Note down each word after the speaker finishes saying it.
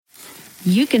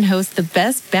you can host the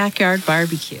best backyard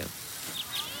barbecue.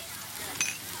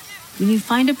 When you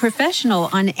find a professional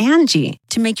on Angie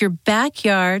to make your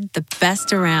backyard the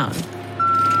best around.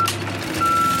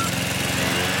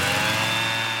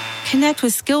 Connect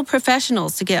with skilled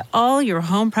professionals to get all your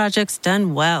home projects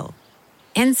done well.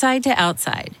 Inside to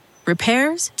outside,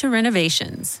 repairs to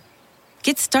renovations.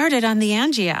 Get started on the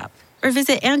Angie app or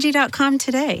visit Angie.com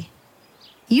today.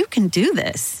 You can do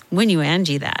this when you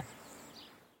Angie that.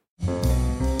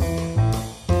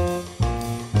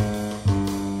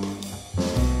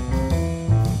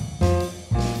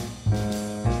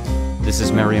 This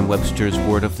is Merriam-Webster's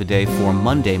Word of the Day for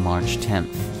Monday, March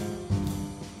 10th.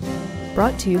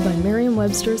 Brought to you by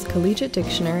Merriam-Webster's Collegiate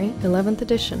Dictionary, 11th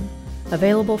edition.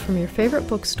 Available from your favorite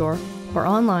bookstore or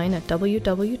online at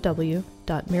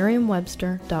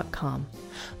www.merriam-webster.com.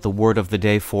 The word of the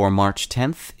day for March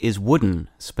 10th is wooden,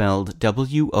 spelled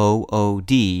W-O-O-D-E-N.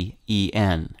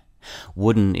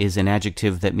 Wooden is an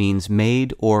adjective that means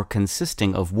made or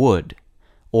consisting of wood,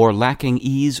 or lacking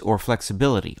ease or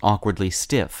flexibility, awkwardly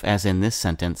stiff, as in this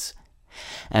sentence.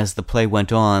 As the play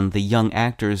went on, the young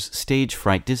actor's stage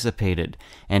fright dissipated,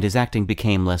 and his acting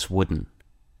became less wooden.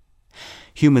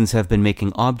 Humans have been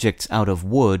making objects out of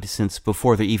wood since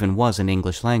before there even was an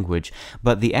English language,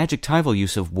 but the adjectival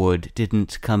use of wood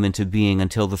didn't come into being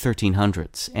until the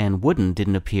 1300s, and wooden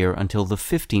didn't appear until the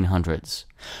 1500s.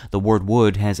 The word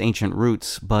wood has ancient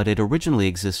roots, but it originally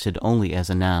existed only as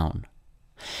a noun.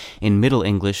 In Middle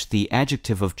English, the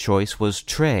adjective of choice was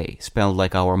trē, spelled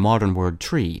like our modern word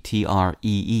tree,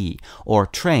 T-R-E-E, or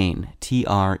train,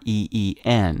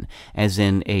 T-R-E-E-N, as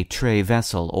in a tray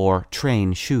vessel or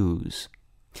train shoes.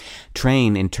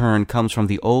 Train, in turn, comes from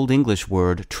the Old English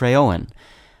word trēowen,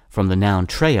 from the noun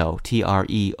trēow,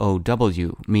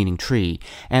 T-R-E-O-W, meaning tree,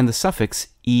 and the suffix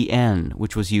en,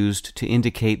 which was used to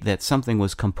indicate that something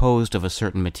was composed of a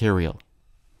certain material.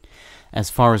 As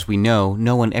far as we know,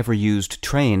 no one ever used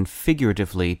train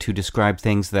figuratively to describe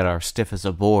things that are stiff as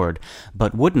a board,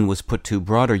 but wooden was put to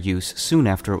broader use soon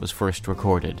after it was first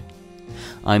recorded.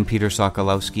 I'm Peter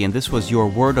Sokolowski, and this was your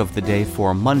Word of the Day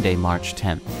for Monday, March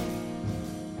 10th.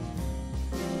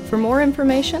 For more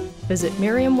information, visit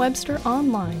Merriam-Webster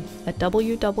online at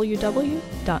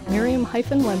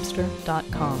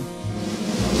www.merriam-webster.com.